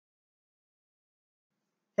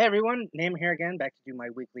Hey everyone, Name here again, back to do my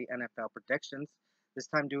weekly NFL predictions. This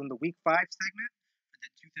time doing the Week 5 segment for the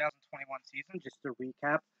 2021 season. Just to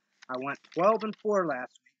recap, I went 12 and 4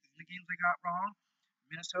 last week. The only games I got wrong,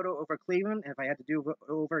 Minnesota over Cleveland. If I had to do it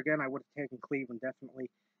over again, I would have taken Cleveland definitely.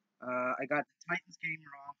 I got the Titans game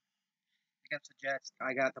wrong against the Jets.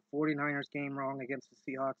 I got the 49ers game wrong against the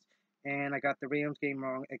Seahawks. And I got the Rams game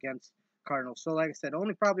wrong against Cardinals. So like I said,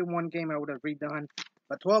 only probably one game I would have redone.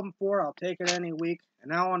 But 12 and 4, I'll take it any week.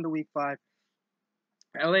 And now on to week 5.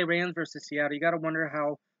 LA Rams versus Seattle. You got to wonder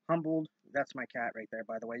how humbled. That's my cat right there,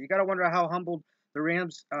 by the way. You got to wonder how humbled the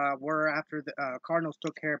Rams were after the Cardinals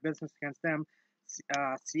took care of business against them.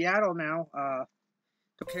 Seattle now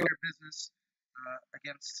took care of business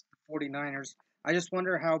against the 49ers. I just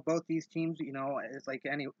wonder how both these teams, it's like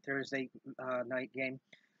any Thursday night game,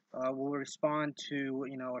 will respond to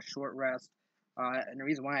a short rest. And the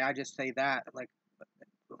reason why I just say that, like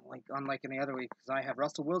unlike any other week, because I have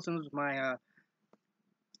Russell Wilson as my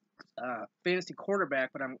fantasy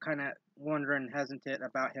quarterback, but I'm kind of wondering, hesitant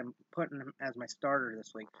about him putting him as my starter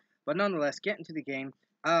this week. But nonetheless, getting to the game,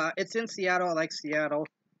 it's in Seattle. I like Seattle.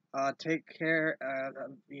 Take care.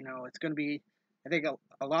 It's going to be, I think,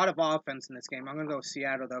 a lot of offense in this game. I'm going to go with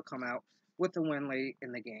Seattle. They'll come out with the win late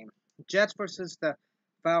in the game. Jets versus the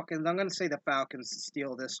Falcons. I'm going to say the Falcons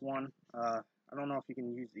steal this one. I don't know if you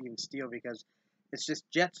can use even steal because it's just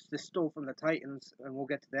Jets just stole from the Titans, and we'll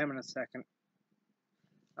get to them in a second.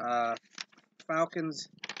 Uh, Falcons,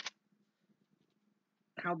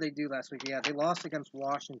 how'd they do last week? Yeah, they lost against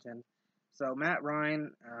Washington. So Matt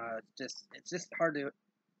Ryan, it's just hard to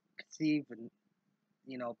conceive, and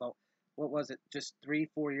about what was it? Just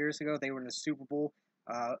 3-4 years ago, they were in the Super Bowl,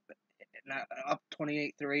 uh, up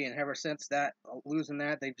 28-3, and ever since that, losing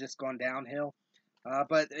that, they've just gone downhill.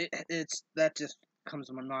 But it's that just comes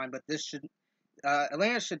to my mind. But this should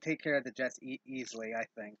Atlanta should take care of the Jets easily, I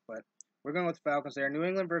think. But we're going with Falcons there. New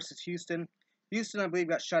England versus Houston. Houston, I believe,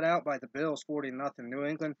 got shut out by the Bills, 40-0. New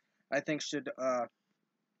England, I think, should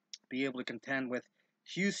be able to contend with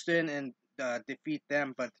Houston and defeat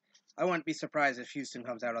them. But I wouldn't be surprised if Houston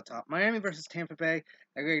comes out on top. Miami versus Tampa Bay.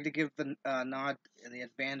 I'm going to give the nod and the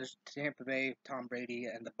advantage to Tampa Bay, Tom Brady,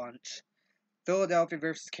 and the bunch. Philadelphia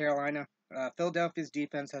versus Carolina. Philadelphia's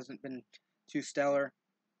defense hasn't been too stellar.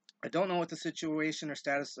 I don't know what the situation or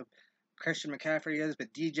status of Christian McCaffrey is,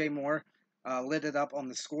 but DJ Moore lit it up on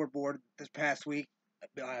the scoreboard this past week,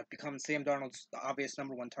 becoming Sam Darnold's obvious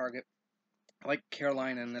number one target. I like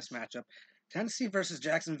Carolina in this matchup. Tennessee versus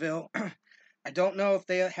Jacksonville. I don't know if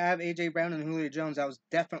they have A.J. Brown and Julio Jones. That was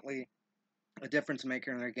definitely a difference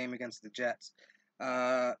maker in their game against the Jets.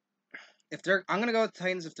 I'm gonna go with the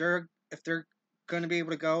Titans if they're going to be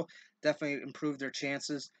able to go. Definitely improve their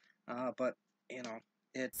chances. But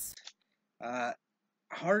it's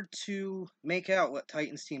hard to make out what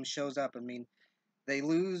Titans team shows up. I mean, they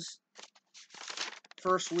lose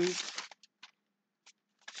first week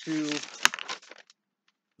to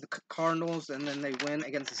the Cardinals, and then they win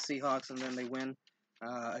against the Seahawks, and then they win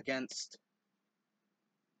against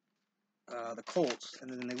the Colts,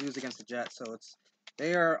 and then they lose against the Jets. So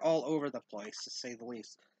they are all over the place, to say the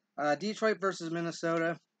least. Detroit versus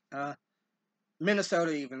Minnesota.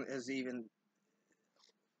 Minnesota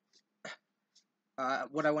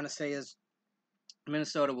what I want to say is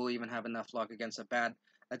Minnesota will even have enough luck against a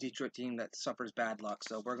Detroit team that suffers bad luck.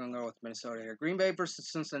 So we're gonna go with Minnesota here. Green Bay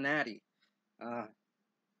versus Cincinnati. I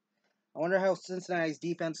wonder how Cincinnati's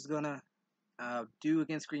defense is gonna do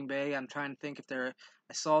against Green Bay. I'm trying to think if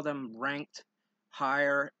I saw them ranked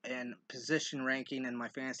higher in position ranking in my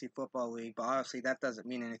fantasy football league, but obviously that doesn't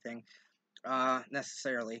mean anything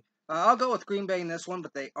necessarily. I'll go with Green Bay in this one,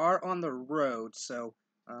 but they are on the road, so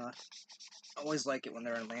I always like it when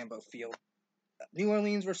they're in Lambeau Field. New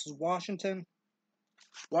Orleans versus Washington.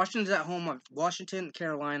 Washington's at home of Washington,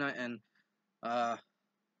 Carolina, and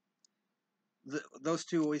those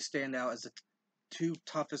two always stand out as the two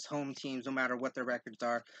toughest home teams, no matter what their records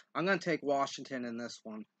are. I'm going to take Washington in this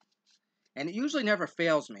one. And it usually never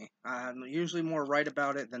fails me. I'm usually more right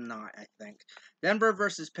about it than not, I think. Denver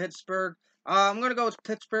versus Pittsburgh. I'm going to go with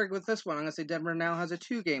Pittsburgh with this one. I'm going to say Denver now has a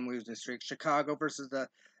 2-game losing streak. Chicago versus the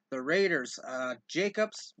Raiders.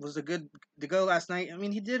 Jacobs was a good to go last night. I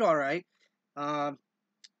mean, he did all right. I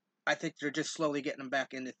think they're just slowly getting him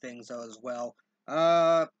back into things, though, as well.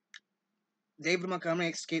 David Montgomery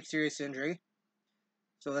escaped serious injury,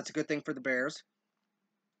 so that's a good thing for the Bears.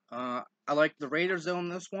 I like the Raiders, though, in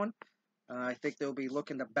this one. I think they'll be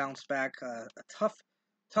looking to bounce back. A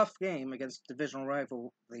tough game against divisional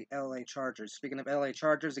rival, the LA Chargers. Speaking of LA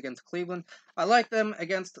Chargers against Cleveland, I like them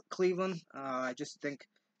against Cleveland. I just think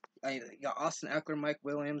Austin Eckler, Mike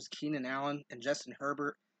Williams, Keenan Allen, and Justin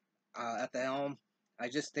Herbert. at the helm. I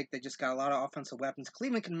just think they just got a lot of offensive weapons.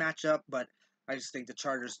 Cleveland can match up, but I just think the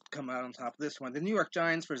Chargers come out on top of this one. The New York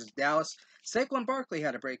Giants versus Dallas. Saquon Barkley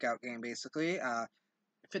had a breakout game, basically.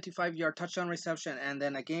 55-yard touchdown reception and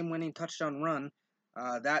then a game-winning touchdown run.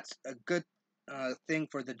 That's a good thing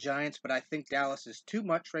for the Giants, but I think Dallas is too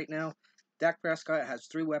much right now. Dak Prescott has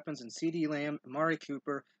three weapons in CeeDee Lamb, Amari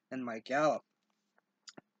Cooper, and Mike Gallup.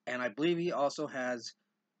 And I believe he also has,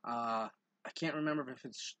 I can't remember if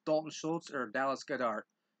it's Dalton Schultz or Dallas Goedert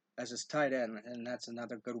as his tight end, and that's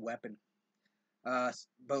another good weapon.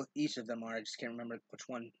 Each of them are. I just can't remember which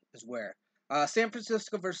one is where. San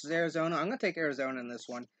Francisco versus Arizona. I'm gonna take Arizona in this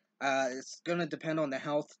one. It's gonna depend on the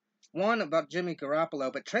health. One about Jimmy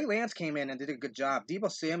Garoppolo, but Trey Lance came in and did a good job.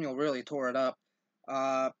 Deebo Samuel really tore it up.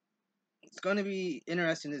 It's going to be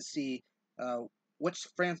interesting to see uh, which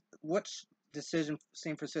decision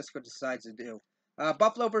San Francisco decides to do.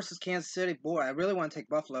 Buffalo versus Kansas City. Boy, I really want to take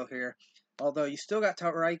Buffalo here. Although you still got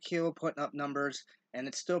Tyreek Hill putting up numbers, and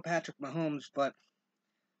it's still Patrick Mahomes, but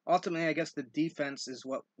ultimately, I guess the defense is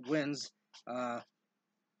what wins.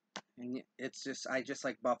 And it's just I just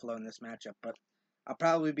like Buffalo in this matchup, but I'll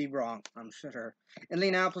probably be wrong. I'm sure.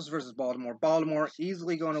 Indianapolis versus Baltimore. Baltimore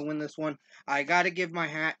easily going to win this one. I got to tip my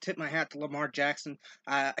hat to Lamar Jackson.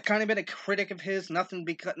 I kind of been a critic of his, nothing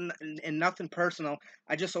because and nothing personal.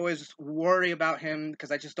 I just always worry about him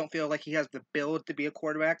because I just don't feel like he has the build to be a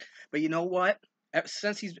quarterback. But you know what?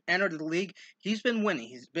 Since he's entered the league, he's been winning.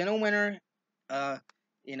 He's been a winner. Uh,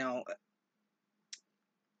 you know,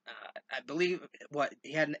 I believe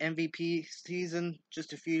he had an MVP season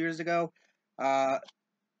just a few years ago. Uh,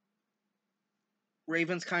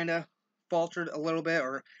 Ravens kind of faltered a little bit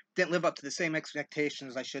or didn't live up to the same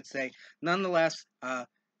expectations, I should say. Nonetheless,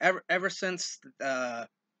 ever since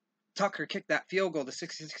Tucker kicked that field goal, the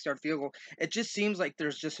 66-yard field goal, it just seems like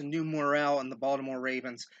there's just a new morale in the Baltimore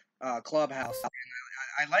Ravens clubhouse.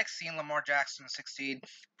 I like seeing Lamar Jackson succeed,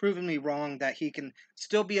 proving me wrong that he can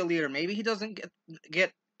still be a leader. Maybe he doesn't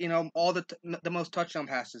get all the most touchdown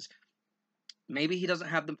passes. Maybe he doesn't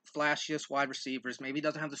have the flashiest wide receivers. Maybe he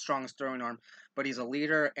doesn't have the strongest throwing arm, but he's a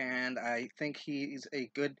leader, and I think he's a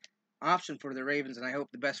good option for the Ravens, and I hope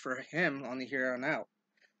the best for him on the here on out.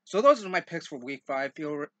 So those are my picks for Week 5.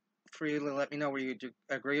 Feel free to let me know where you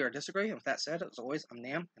agree or disagree. And with that said, as always, I'm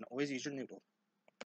Nam, and always use your noodle.